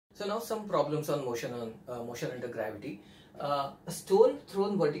So now some problems on motion under gravity. A stone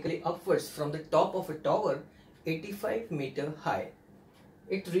thrown vertically upwards from the top of a tower 85-meter high.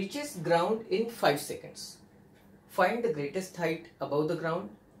 It reaches ground in 5 seconds. Find the greatest height above the ground,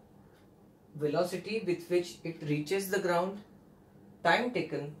 velocity with which it reaches the ground, time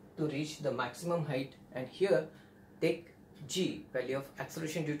taken to reach the maximum height, and here take g, value of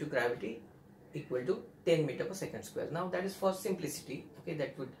acceleration due to gravity, equal to 10 meter per second square. Now that is for simplicity. Okay,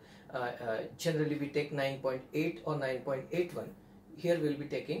 that would generally we take 9.8 or 9.81. Here we will be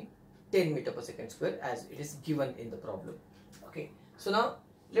taking 10 meter per second square as it is given in the problem. Okay, so now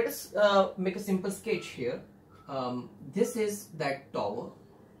let us make a simple sketch here. This is that tower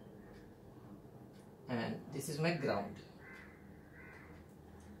and this is my ground,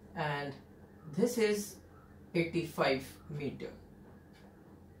 and this is 85 meter.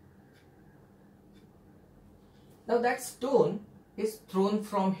 Now that stone is thrown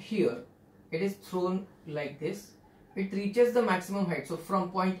from here. It is thrown like this. It reaches the maximum height. So from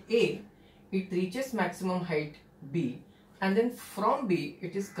point A, it reaches maximum height B, and then from B,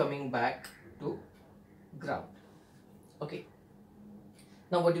 it is coming back to ground. Okay.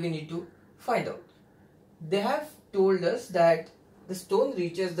 Now what do we need to find out? They have told us that the stone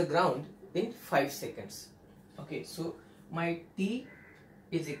reaches the ground in 5 seconds. Okay, so my t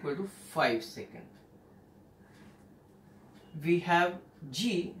is equal to 5 seconds. We have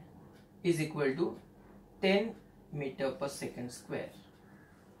g is equal to 10 meter per second square.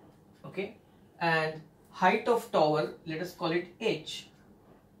 Okay, and height of tower, let us call it h,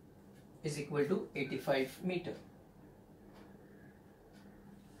 is equal to 85 meter.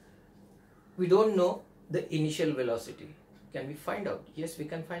 We don't know the initial velocity. Can we find out? Yes, we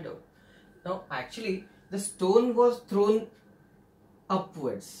can find out. Now actually the stone was thrown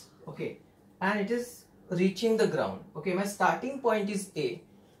upwards, okay, and it is reaching the ground. Okay, my starting point is A.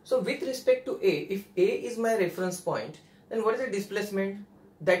 So with respect to A, if A is my reference point, then what is the displacement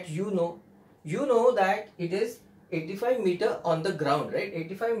that you know? You know that it is 85 meter on the ground, right?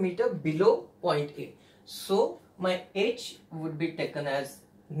 85 meter below point A. So my H would be taken as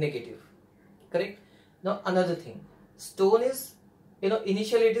negative, correct? Now another thing, stone is,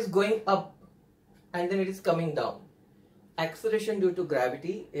 initially it is going up and then it is coming down. Acceleration due to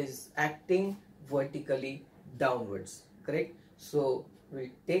gravity is acting vertically downwards, correct? So we'll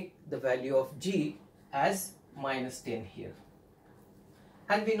take the value of g as -10 here,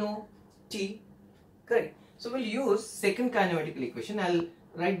 and we know t, correct? So we'll use second kinematical equation. I'll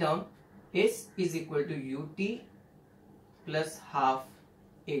write down s is equal to ut plus half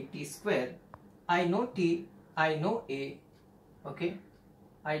at square. I know t, I know a, okay,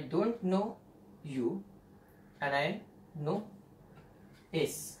 I don't know u, and I know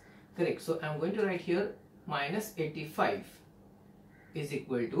s, correct? So I'm going to write here minus 85 is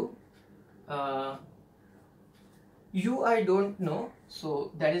equal to u I don't know,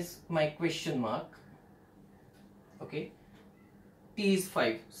 so that is my question mark. Okay, t is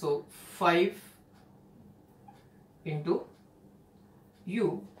 5, so 5 into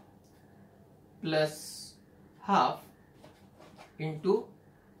u plus half into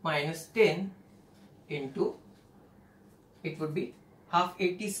 -10 into, it would be half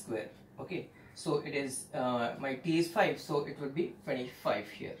 80 square. Okay, so it is my t is 5, so it would be 25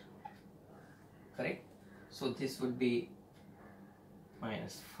 here, correct? So this would be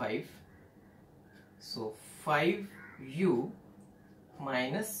 -5, so 5u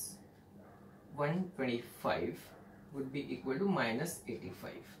minus 125 would be equal to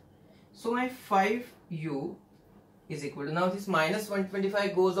 -85. So my 5u is equal to, now this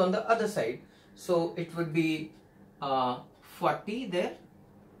 -125 goes on the other side, so it would be 40 there,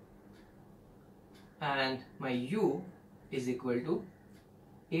 and my u is equal to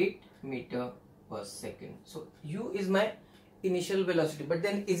 8 meter per second. So u is my initial velocity, but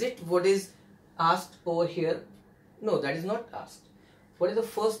then is it what is asked over here? No, that is not asked. What is the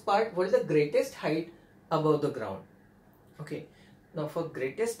first part? What is the greatest height above the ground? Okay, now for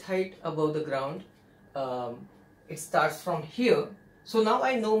greatest height above the ground, it starts from here. So now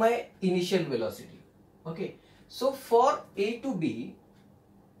I know my initial velocity. Okay, so for A to B,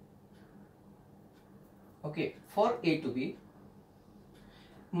 okay, for A to B,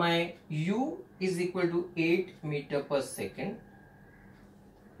 my u is equal to 8 meter per second.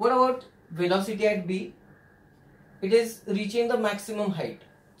 What about velocity at B? It is reaching the maximum height.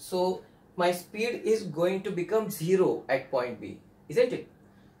 So my speed is going to become 0 at point B, isn't it?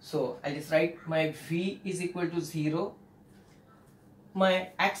 So I'll just write my v is equal to 0. My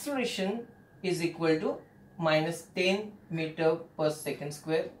acceleration is equal to -10 meter per second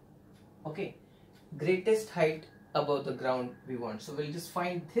square. Okay, greatest height above the ground we want. So we'll just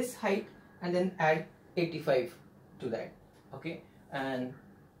find this height and then add 85 to that. Okay, and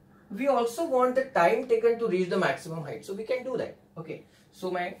we also want the time taken to reach the maximum height, so we can do that. Okay,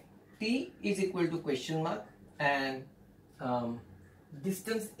 so my t is equal to question mark and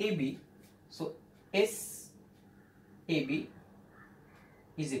distance AB, so SAB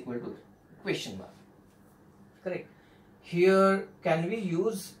is equal to question mark. Correct. Here can we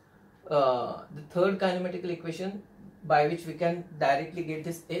use the third kinematical equation by which we can directly get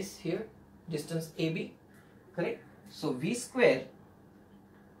this S here, distance AB. Correct. So V square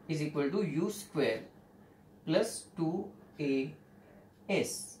is equal to U square plus 2AS.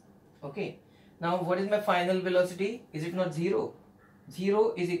 Okay. Now what is my final velocity? Is it not 0?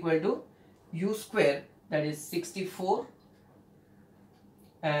 0 is equal to U square, that is 64,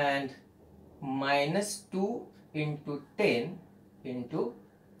 and minus 2 into 10 into,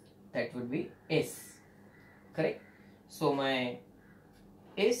 that would be S. Correct. So my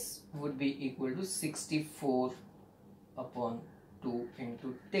S would be equal to 64 upon 2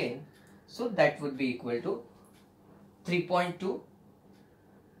 into 10. So that would be equal to 3.2.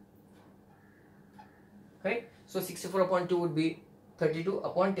 Correct. So 64 upon 2 would be 32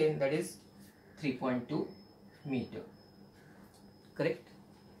 upon 10, that is 3.2 meter. Correct.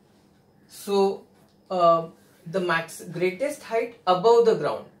 So the greatest height above the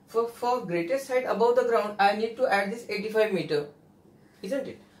ground. For greatest height above the ground, I need to add this 85 meter, isn't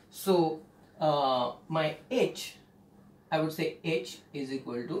it? So my H, I would say H is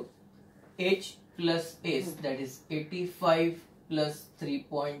equal to H plus S, that is 85 plus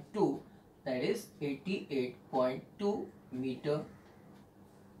 3.2, that is 88.2 meter.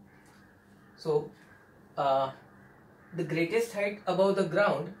 So the greatest height above the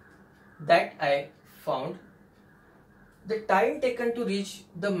ground that I found, the time taken to reach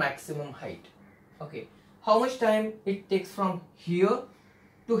the maximum height. Okay, how much time it takes from here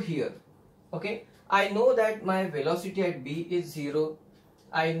to here. Okay, I know that my velocity at B is 0.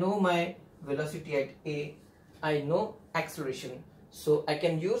 I know my velocity at A. I know acceleration. So I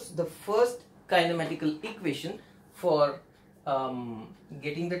can use the first kinematical equation for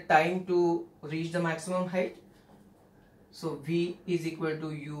getting the time to reach the maximum height. So V is equal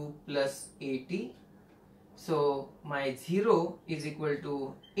to U plus AT. So my 0 is equal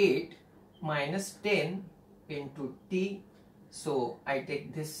to 8 minus 10 into T. So I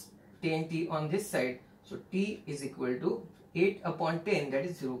take this 10T on this side. So T is equal to 8 upon 10, that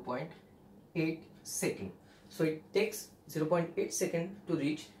is 0.8 second. So it takes 0.8 second to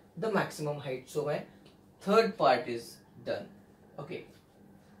reach the maximum height. So my third part is done. Okay,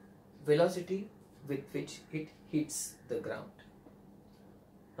 velocity with which it hits the ground.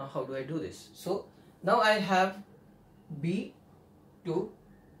 Now how do I do this? So now I have B to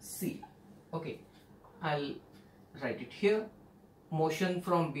C. Okay, I'll write it here. Motion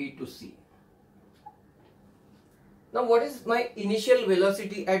from B to C. Now what is my initial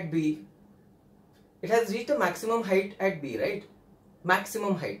velocity at B? It has reached the maximum height at B, right?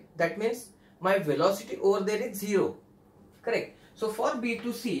 Maximum height. That means my velocity over there is 0. Correct. So for B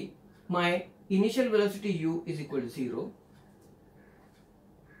to C, my initial velocity U is equal to 0.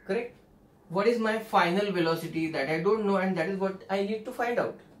 Correct. What is my final velocity? That I don't know, and that is what I need to find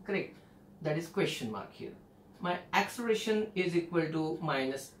out. Correct. That is question mark here. My acceleration is equal to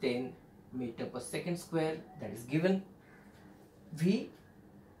minus 10 meter per second square. That is given. V,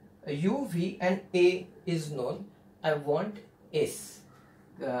 U, V and A is known. I want S.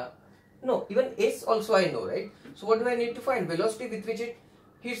 No, even S also I know, right? So what do I need to find? Velocity with which it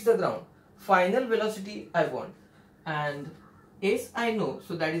hits the ground. Final velocity I want. And S I know,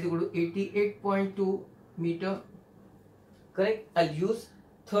 so that is equal to 88.2 meter. Correct. I'll use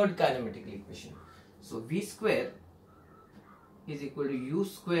third kinematical equation. So V square is equal to U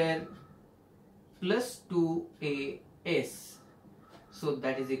square plus 2AS. So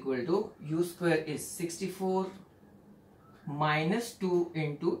that is equal to U square is 64 minus 2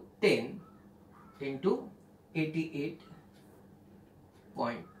 into 10 into 88.2.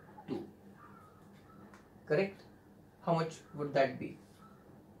 Correct? How much would that be?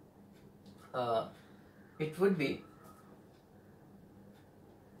 It would be,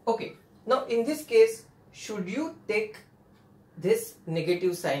 okay, now in this case, should you take this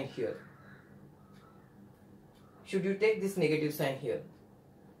negative sign here? Should you take this negative sign here?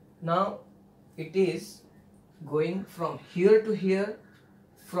 Now it is going from here to here,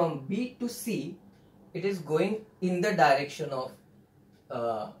 from B to C. It is going in the direction of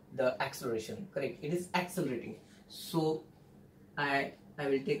the acceleration. Correct? It is accelerating. So I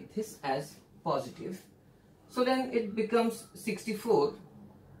will take this as positive. So then it becomes 64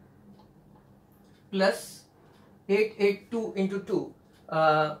 plus 882 into 2.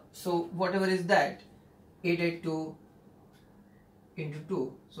 So whatever is that, 882 into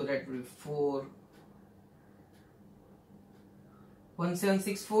 2, so that will be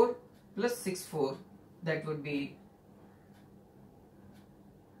 1764 plus 64, that would be,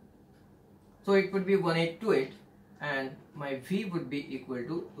 so it would be 1828, and my V would be equal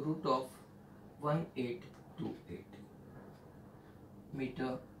to root of 1828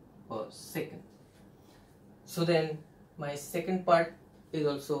 meter per second. So then my second part is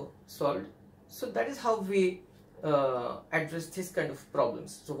also solved. So that is how we address this kind of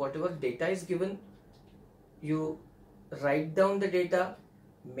problems. So whatever data is given, you write down the data,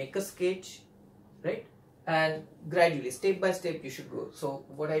 make a sketch, right, and gradually, step by step, you should go. So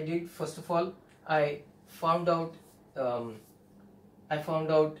what I did, first of all, I found out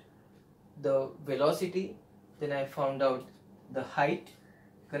the velocity, then I found out the height,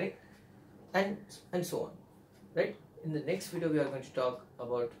 correct, and so on, right. In the next video, we are going to talk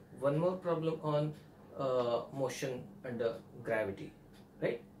about one more problem on motion under gravity,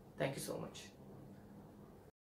 right. Thank you so much.